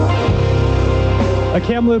A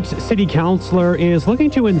Kamloops city councillor is looking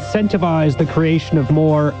to incentivize the creation of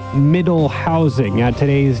more middle housing. At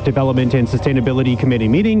today's Development and Sustainability Committee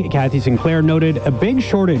meeting, Cathy Sinclair noted a big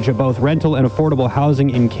shortage of both rental and affordable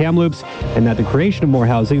housing in Kamloops, and that the creation of more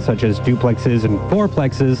housing, such as duplexes and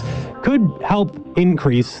fourplexes, could help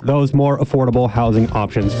increase those more affordable housing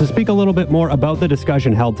options. To speak a little bit more about the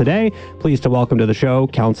discussion held today, pleased to welcome to the show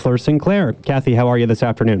Councillor Sinclair. Cathy, how are you this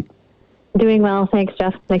afternoon? Doing well. Thanks,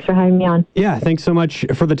 Jeff. Thanks for having me on. Yeah, thanks so much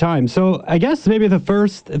for the time. So I guess maybe the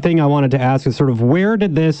first thing I wanted to ask is sort of where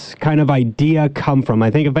did this kind of idea come from? I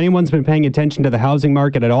think if anyone's been paying attention to the housing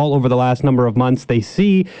market at all over the last number of months, they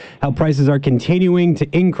see how prices are continuing to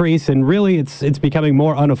increase, and really it's becoming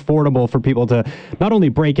more unaffordable for people to not only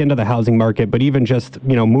break into the housing market, but even just,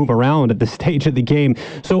 move around at this stage of the game.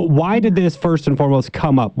 So why did this first and foremost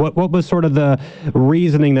come up? What was sort of the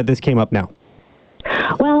reasoning that this came up now?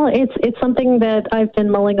 Well, it's something that I've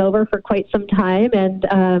been mulling over for quite some time, and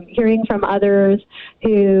hearing from others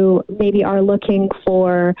who maybe are looking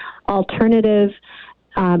for alternative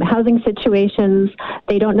housing situations.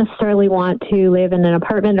 They don't necessarily want to live in an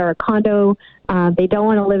apartment or a condo. They don't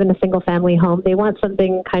want to live in a single-family home. They want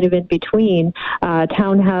something kind of in between, a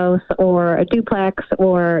townhouse or a duplex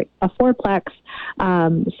or a fourplex.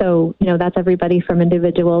 So, that's everybody from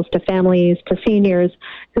individuals to families to seniors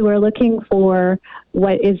who are looking for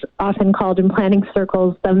what is often called in planning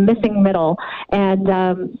circles the missing middle.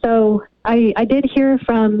 And so I did hear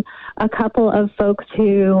from a couple of folks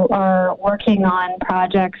who are working on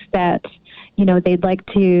projects that they'd like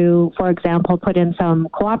to, for example, put in some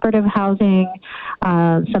cooperative housing,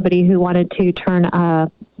 somebody who wanted to turn a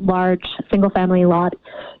large single-family lot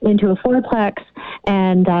into a fourplex,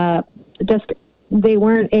 and they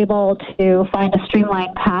weren't able to find a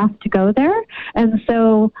streamlined path to go there. And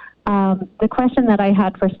so the question that I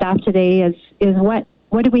had for staff today is what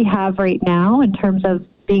do we have right now in terms of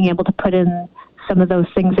being able to put in some of those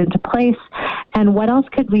things into place, and what else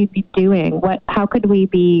could we be doing? How could we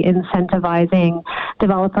be incentivizing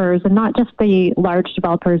developers, and not just the large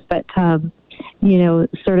developers, but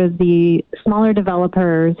sort of the smaller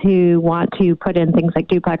developers who want to put in things like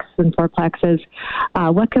duplexes and fourplexes?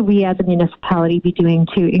 What could we as a municipality be doing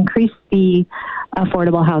to increase the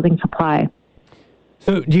affordable housing supply?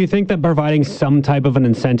 So do you think that providing some type of an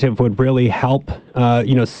incentive would really help,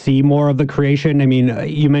 see more of the creation? I mean,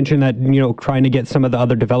 you mentioned that, trying to get some of the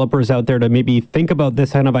other developers out there to maybe think about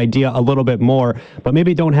this kind of idea a little bit more, but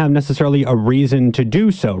maybe don't have necessarily a reason to do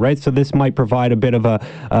so, right? So this might provide a bit of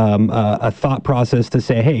a thought process to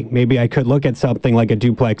say, hey, maybe I could look at something like a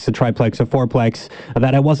duplex, a triplex, a fourplex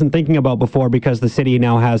that I wasn't thinking about before because the city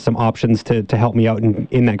now has some options to help me out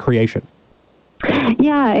in that creation.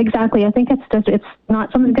 Yeah, exactly. I think it's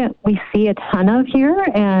not something that we see a ton of here,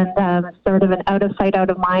 and it's sort of an out of sight, out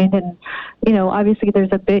of mind. And obviously there's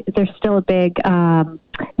still a big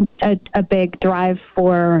drive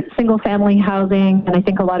for single family housing, and I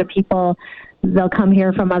think a lot of people, they'll come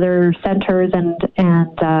here from other centers and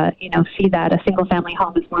see that a single family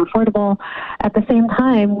home is more affordable. At the same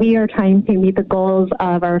time, we are trying to meet the goals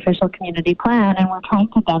of our official community plan, and we're trying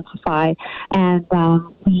to densify. And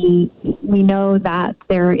we know that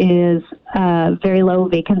there is a very low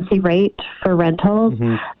vacancy rate for rentals.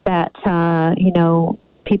 Mm-hmm. That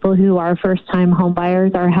people who are first time home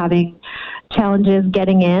buyers are having challenges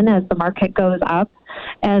getting in as the market goes up.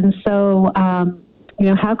 And so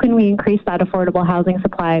how can we increase that affordable housing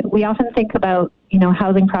supply? We often think about,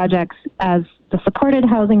 housing projects as the supported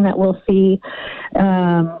housing that we'll see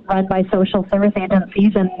run by social service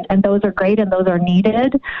agencies, and those are great and those are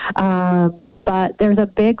needed. But there's a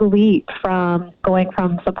big leap from going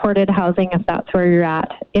from supported housing, if that's where you're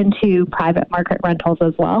at, into private market rentals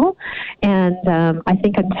as well. And I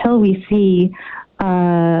think until we see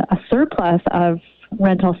a surplus of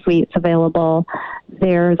rental suites available,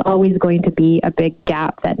 there's always going to be a big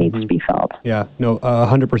gap that needs to be filled. Yeah, no,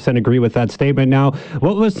 100% agree with that statement. Now,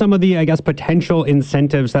 what was some of the, potential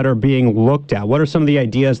incentives that are being looked at? What are some of the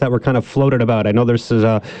ideas that were kind of floated about? I know there's,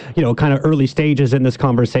 kind of early stages in this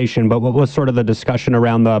conversation, but what was sort of the discussion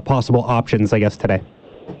around the possible options, today?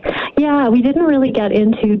 Yeah, we didn't really get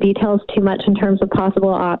into details too much in terms of possible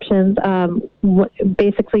options.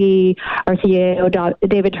 Basically, our CEO,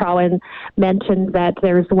 David Trowin, mentioned that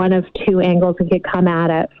there's one of two angles we could come at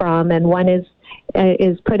it from, and one is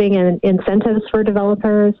putting in incentives for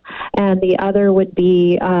developers, and the other would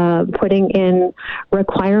be putting in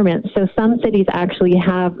requirements. So some cities actually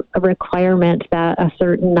have a requirement that a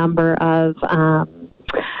certain number of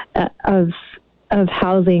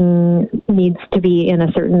housing needs to be in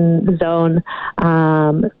a certain zone,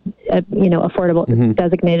 affordable,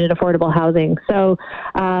 designated affordable housing. So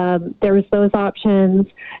there's those options.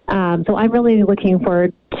 So I'm really looking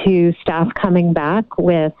forward to staff coming back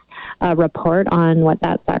with a report on what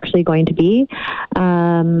that's actually going to be.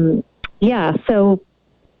 So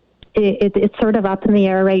it's sort of up in the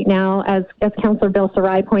air right now. As Councillor Bill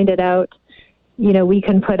Sarai pointed out, we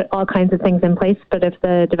can put all kinds of things in place, but if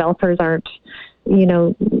the developers aren't,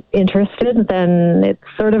 interested, then it's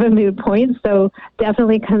sort of a moot point. So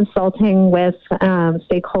definitely consulting with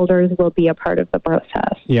stakeholders will be a part of the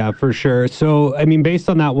process. Yeah, for sure. So, I mean, based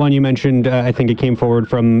on that one you mentioned, I think it came forward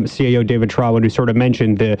from CAO David Trowin, who sort of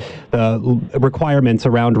mentioned the requirements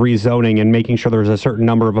around rezoning and making sure there's a certain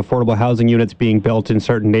number of affordable housing units being built in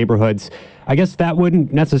certain neighborhoods. I guess that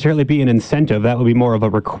wouldn't necessarily be an incentive. That would be more of a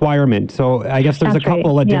requirement. So I guess there's a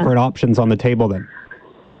couple of different options on the table then.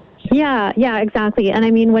 Yeah, exactly. And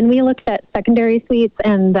I mean, when we looked at secondary suites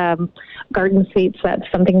and garden suites, that's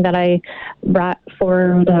something that I brought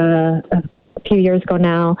forward a few years ago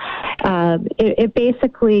now. It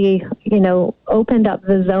basically, opened up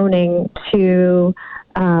the zoning to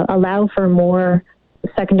allow for more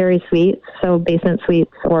secondary suites, so basement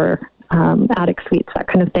suites or attic suites, that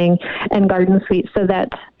kind of thing, and garden suites, so that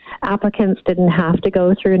applicants didn't have to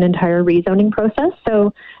go through an entire rezoning process.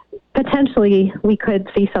 So potentially we could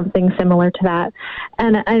see something similar to that.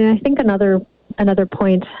 And I think another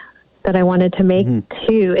point that I wanted to make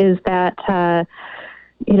too is that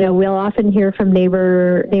we'll often hear from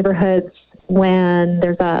neighborhoods when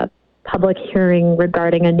there's a public hearing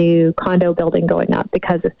regarding a new condo building going up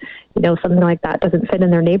because something like that doesn't fit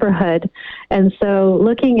in their neighborhood. And so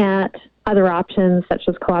looking at other options such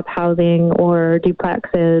as co-op housing or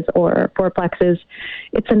duplexes or fourplexes,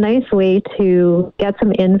 it's a nice way to get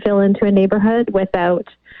some infill into a neighborhood without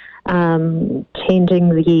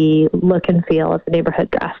changing the look and feel of the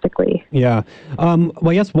neighborhood drastically. Yeah. Well,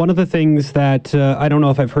 I guess one of the things that I don't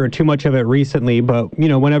know if I've heard too much of it recently, but,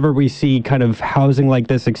 whenever we see kind of housing like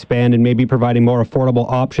this expand and maybe providing more affordable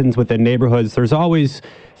options within neighborhoods, there's always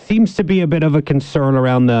seems to be a bit of a concern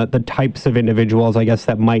around the types of individuals, I guess,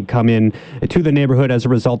 that might come in to the neighborhood as a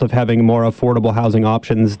result of having more affordable housing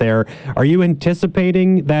options there. Are you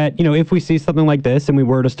anticipating that, if we see something like this and we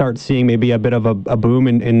were to start seeing maybe a bit of a boom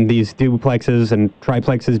in these duplexes and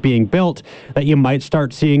triplexes being built, that you might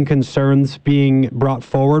start seeing concerns being brought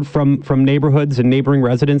forward from neighborhoods and neighboring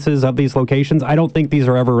residences of these locations? I don't think these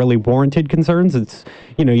are ever really warranted concerns. It's,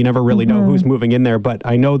 you never really know who's moving in there, but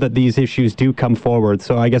I know that these issues do come forward.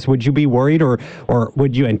 So I guess, would you be worried or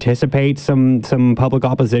would you anticipate some public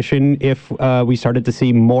opposition if we started to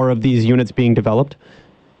see more of these units being developed?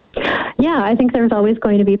 Yeah, I think there's always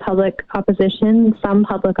going to be some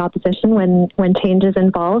public opposition when change is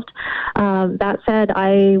involved. That said,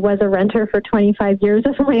 I was a renter for 25 years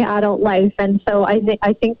of my adult life, and so I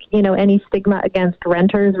think any stigma against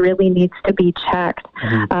renters really needs to be checked,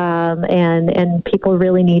 and people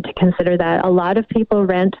really need to consider that. A lot of people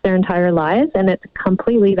rent their entire lives, and it's a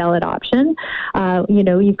completely valid option.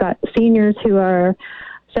 You've got seniors who are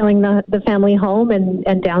selling the family home and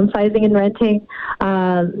downsizing and renting.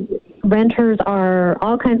 Renters are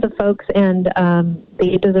all kinds of folks, and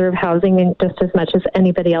they deserve housing just as much as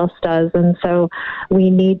anybody else does. And so we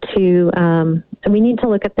need to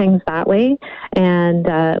look at things that way, and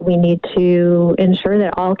we need to ensure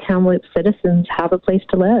that all Kamloops citizens have a place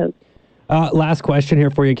to live. Last question here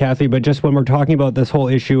for you, Kathy, but just when we're talking about this whole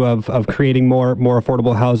issue of creating more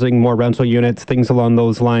affordable housing, more rental units, things along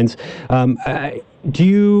those lines, do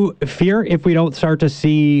you fear if we don't start to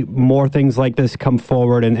see more things like this come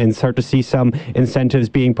forward and start to see some incentives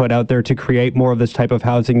being put out there to create more of this type of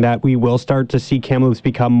housing, that we will start to see Kamloops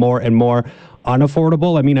become more and more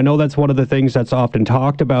unaffordable? I mean, I know that's one of the things that's often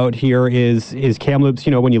talked about here is Kamloops,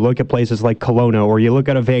 when you look at places like Kelowna or you look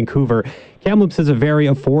at a Vancouver, Kamloops is a very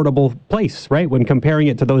affordable place, right, when comparing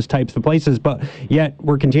it to those types of places, but yet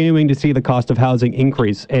we're continuing to see the cost of housing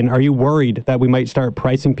increase. And are you worried that we might start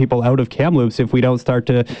pricing people out of Kamloops if we don't start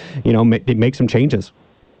to, make some changes?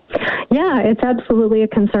 Yeah, it's absolutely a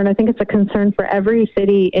concern. I think it's a concern for every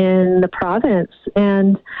city in the province,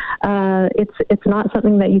 and it's not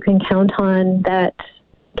something that you can count on that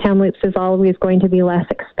Kamloops is always going to be less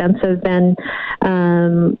expensive than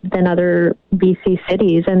other BC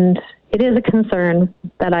cities, and it is a concern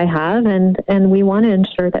that I have, and we want to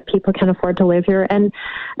ensure that people can afford to live here, and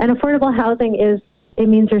affordable housing is it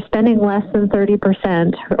means you're spending less than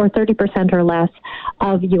 30% or 30% or less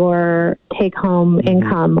of your take-home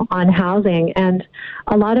income on housing. And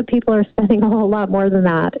a lot of people are spending a whole lot more than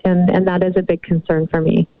that. And that is a big concern for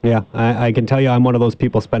me. Yeah, I can tell you I'm one of those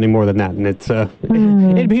people spending more than that. And it's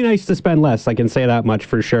it'd be nice to spend less. I can say that much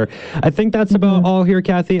for sure. I think that's about all here,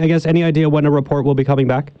 Kathy. I guess any idea when a report will be coming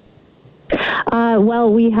back?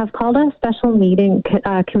 Well, we have called a special meeting,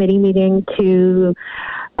 committee meeting to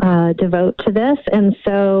devote to this. And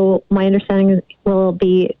so my understanding will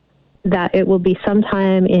be that it will be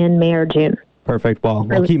sometime in May or June. Perfect. Well,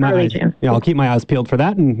 I'll keep my eyes peeled for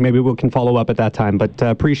that, and maybe we can follow up at that time. But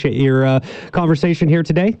appreciate your conversation here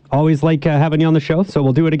today. Always like having you on the show, so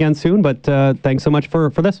we'll do it again soon. But thanks so much for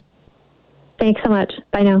this. Thanks so much.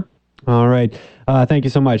 Bye now. All right. Thank you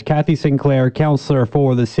so much. Kathy Sinclair, councillor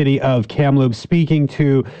for the city of Kamloops, speaking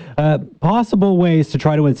to possible ways to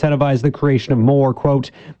try to incentivize the creation of more,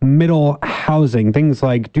 quote, middle housing, things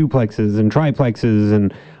like duplexes and triplexes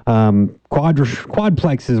and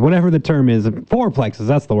quadplexes, whatever the term is, fourplexes,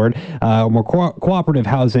 that's the word, more cooperative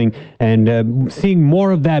housing, and seeing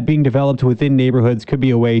more of that being developed within neighborhoods could be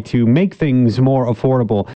a way to make things more affordable.